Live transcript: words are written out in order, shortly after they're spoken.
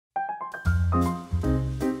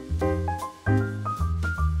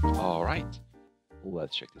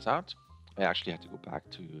let's check this out. I actually had to go back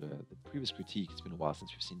to the previous critique. It's been a while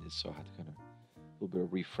since we've seen this, so I had to kind of a little bit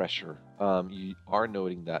of refresher. You are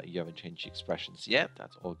noting that you haven't changed the expressions yet.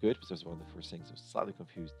 That's all good, because that's one of the first things I was slightly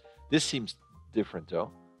confused. This seems different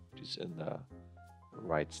though, which is in the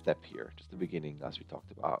right step here, just the beginning, as we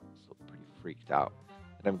talked about. So pretty freaked out,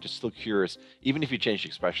 and I'm just still curious. Even if you change the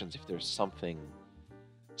expressions, if there's something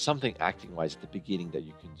acting wise at the beginning that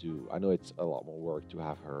you can do. I know it's a lot more work to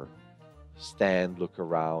have her stand, look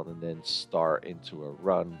around, and then start into a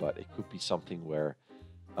run, but it could be something where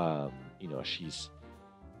um, you know, she's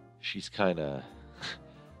kind of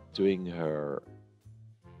doing her,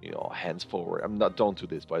 you know, hands forward. I'm not, don't do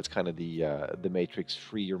this, but it's kind of the Matrix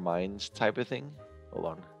free your minds type of thing. Hold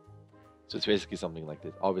on. So it's basically something like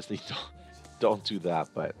this. Obviously, don't do that,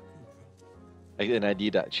 but like an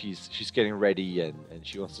idea that she's getting ready and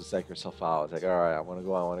she wants to psych herself out. It's like, all right, I want to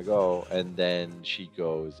go, I want to go, and then she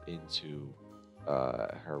goes into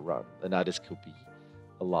her run. And now this could be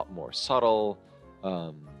a lot more subtle,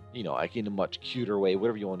 you know, like in a much cuter way,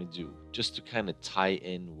 whatever you want to do, just to kind of tie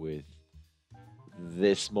in with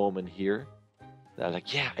this moment here. That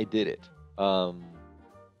like, yeah, I did it.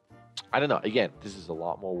 I don't know. Again, this is a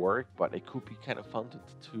lot more work, but it could be kind of fun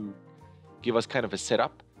to give us kind of a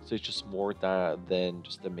setup. So it's just more than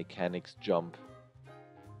just the mechanics jump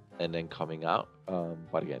and then coming out.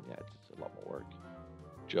 But again, yeah, it's a lot more work.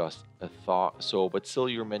 Just a thought. So, but still,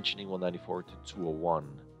 you're mentioning 194 to 201,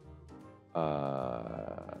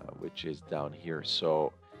 which is down here.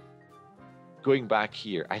 So going back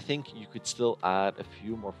here, I think you could still add a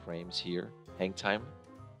few more frames here. Hang time.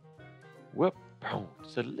 Whoop, boom.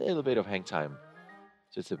 Just a little bit of hang time.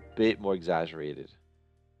 So it's a bit more exaggerated.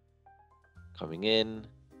 Coming in,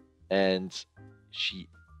 and she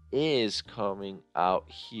is coming out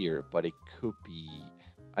here, but it could be.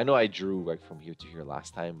 I know I drew like from here to here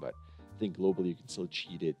last time, but I think globally you can still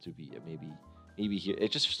cheat it to be maybe here.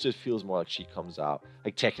 It just feels more like she comes out.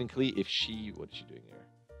 Like technically, if she, what is she doing here?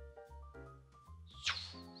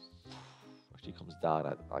 She comes down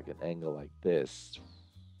at like an angle like this,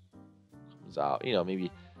 comes out. You know,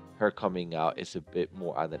 maybe her coming out is a bit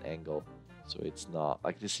more at an angle, so it's not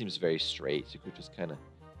like this seems very straight. So you could just kind of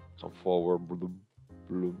come forward, bloom,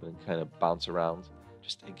 bloom, and kind of bounce around.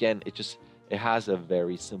 Just again, it has a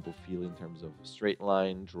very simple feel in terms of straight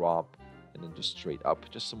line, drop, and then just straight up.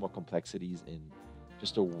 Just some more complexities in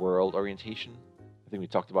just a world orientation. I think we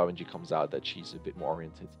talked about when she comes out that she's a bit more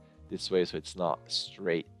oriented this way, so it's not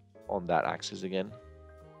straight on that axis again.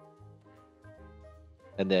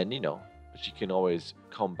 And then, you know, she can always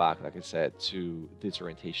come back, like I said, to this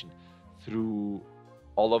orientation through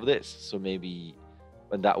all of this. So maybe,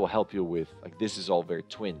 and that will help you with, like, this is all very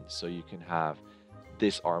twin. So you can have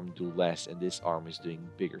this arm do less and this arm is doing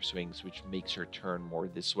bigger swings, which makes her turn more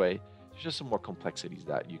this way. There's just some more complexities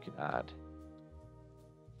that you can add.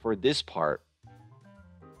 For this part,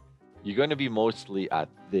 you're going to be mostly at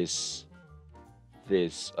this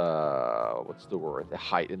what's the word, the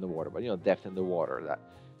height in the water, but you know, depth in the water. That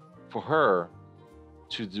for her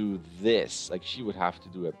to do this, like she would have to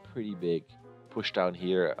do a pretty big push down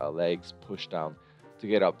here, legs push down to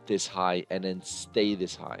get up this high and then stay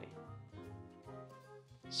this high.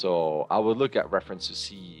 So I would look at reference to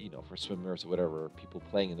see, you know, for swimmers or whatever, people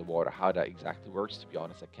playing in the water, how that exactly works. To be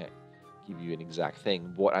honest, I can't give you an exact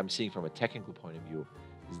thing. What I'm seeing from a technical point of view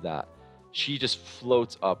is that she just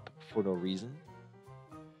floats up for no reason.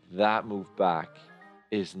 That move back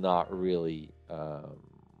is not really,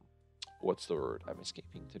 what's the word? I'm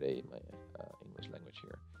escaping today in my English language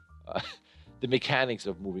here. The mechanics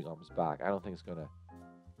of moving arms back, I don't think it's going to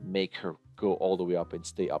make her go all the way up and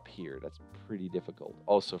stay up here. That's pretty difficult.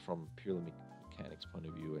 Also, from purely mechanics point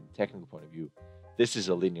of view and technical point of view, this is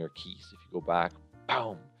a linear key. So if you go back,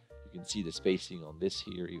 boom, you can see the spacing on this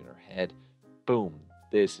here, even her head, boom.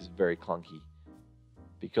 This is very clunky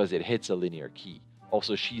because it hits a linear key.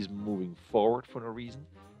 Also, she's moving forward for no reason.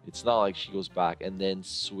 It's not like she goes back and then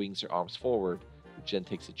swings her arms forward, which then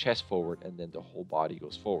takes the chest forward, and then the whole body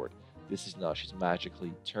goes forward. This is not. She's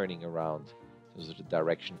magically turning around in terms of the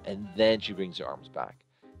direction, and then she brings her arms back.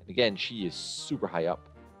 And again, she is super high up.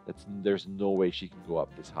 There's no way she can go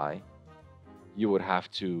up this high. You would have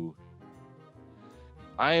to.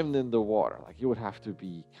 I am in the water. Like you would have to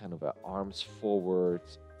be kind of arms forward,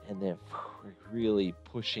 and then really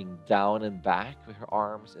pushing down and back with her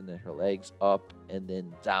arms, and then her legs up and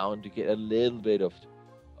then down to get a little bit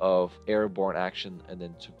of airborne action, and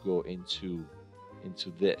then to go into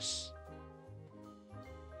this.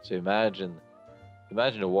 So imagine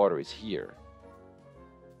the water is here.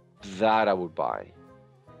 That I would buy,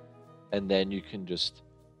 and then you can just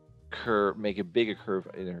make a bigger curve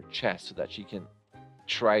in her chest so that she can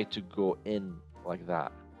try to go in like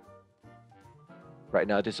that. Right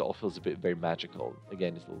now, this all feels a bit very magical.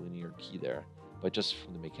 Again, it's a linear key there, but just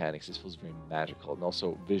from the mechanics, this feels very magical. And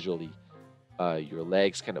also visually, your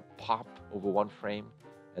legs kind of pop over one frame,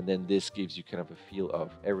 and then this gives you kind of a feel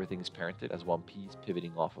of everything's parented as one piece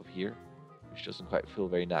pivoting off of here, which doesn't quite feel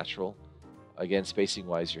very natural. Again, spacing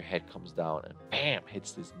wise, your head comes down and bam,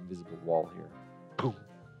 hits this invisible wall here. Boom,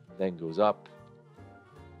 then goes up.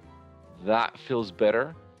 That feels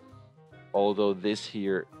better, although this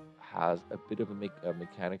here has a bit of a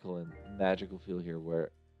mechanical and magical feel here,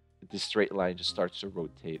 where this straight line just starts to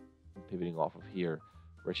rotate, pivoting off of here,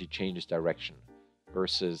 where she changes direction,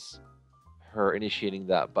 versus her initiating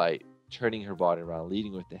that by turning her body around,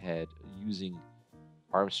 leading with the head, using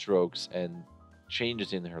arm strokes and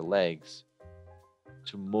changes in her legs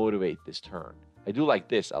to motivate this turn. I do like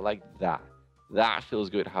this. I like that. That feels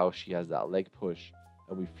good, how she has that leg push,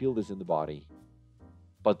 and we feel this in the body.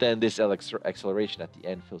 But then this acceleration at the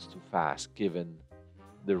end feels too fast, given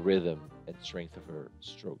the rhythm and strength of her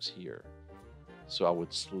strokes here. So I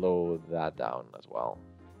would slow that down as well.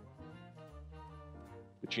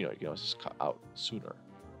 But you know, you can always just cut out sooner.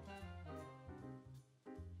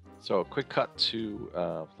 So a quick cut to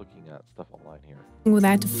looking at stuff online here.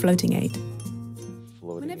 Without a floating aid.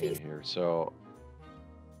 Floating aid here. So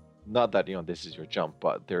not that, you know, this is your jump,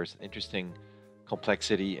 but there's interesting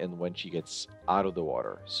complexity in when she gets out of the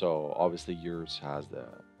water. So obviously yours has the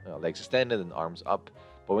legs extended and arms up.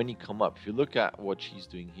 But when you come up, if you look at what she's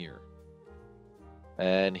doing here,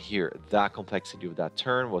 and here, that complexity of that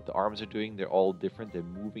turn, what the arms are doing, they're all different. They're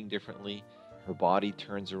moving differently. Her body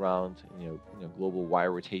turns around, you know, global Y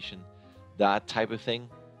rotation, that type of thing.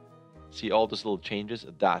 See all those little changes?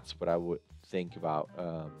 That's what I would think about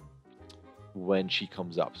when she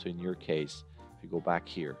comes up. So in your case, if you go back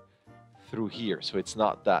here, through here, so it's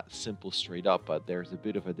not that simple straight up, but there's a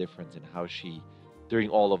bit of a difference in how she, during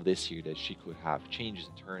all of this here, that she could have changes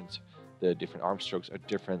and turns. The different arm strokes are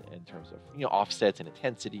different in terms of, you know, offsets and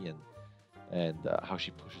intensity, and how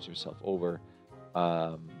she pushes herself over.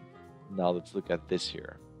 Now let's look at this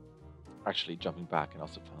here. Actually, jumping back, and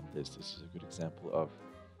also found this. This is a good example of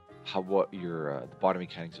how what your the body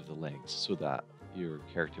mechanics of the legs, so that your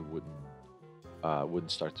character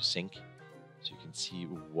wouldn't start to sink. So you can see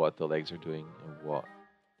what the legs are doing and what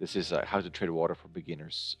this is. How to tread water for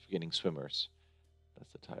beginners, beginning swimmers.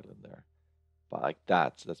 That's the title in there. But like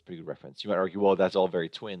that's pretty good reference. You might argue, well, that's all very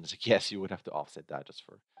twins. Like, yes, you would have to offset that just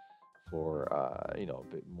for you know,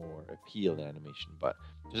 a bit more appeal in animation. But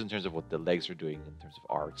just in terms of what the legs are doing in terms of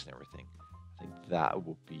arcs and everything, I think that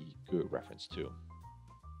would be good reference too.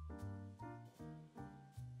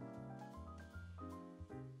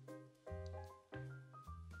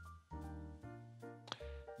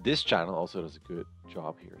 This channel also does a good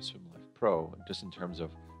job here, Swim Life Pro, just in terms of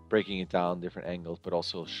breaking it down, different angles, but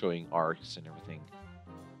also showing arcs and everything.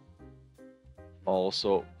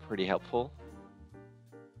 Also pretty helpful.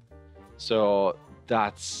 So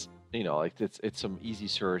that's, you know, like it's some easy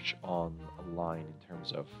search online in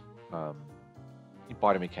terms of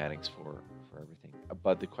body mechanics for everything.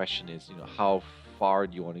 But the question is, you know, how far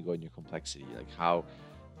do you want to go in your complexity? Like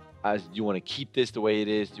do you want to keep this the way it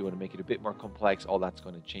is? Do you want to make it a bit more complex? All that's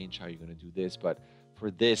going to change how you're going to do this. But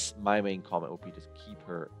for this, my main comment would be just keep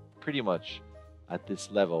her pretty much at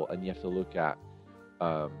this level, and you have to look at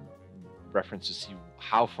reference to see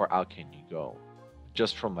how far out can you go.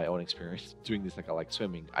 Just from my own experience doing this, like I like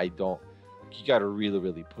swimming, you got to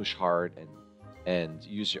really push hard and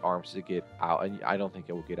use your arms to get out, and I don't think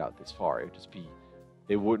it will get out this far.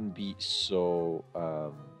 It wouldn't be so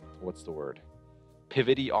what's the word,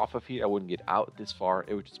 pivoty off of here. I wouldn't get out this far.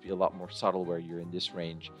 It would just be a lot more subtle, where you're in this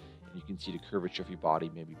range and you can see the curvature of your body.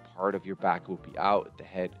 Maybe part of your back will be out, the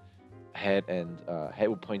head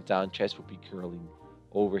will point down, chest will be curling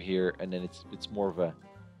over here, and then it's more of a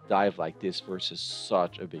dive like this versus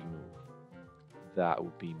such a big move. That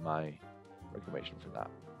would be my recommendation for that.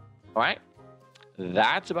 All right,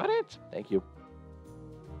 that's about it. Thank you.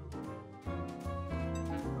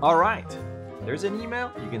 All right, there's an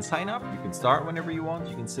email. You can sign up. You can start whenever you want.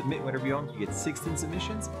 You can submit whenever you want. You get 16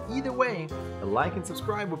 submissions. Either way, a like and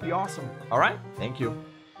subscribe would be awesome. All right, thank you.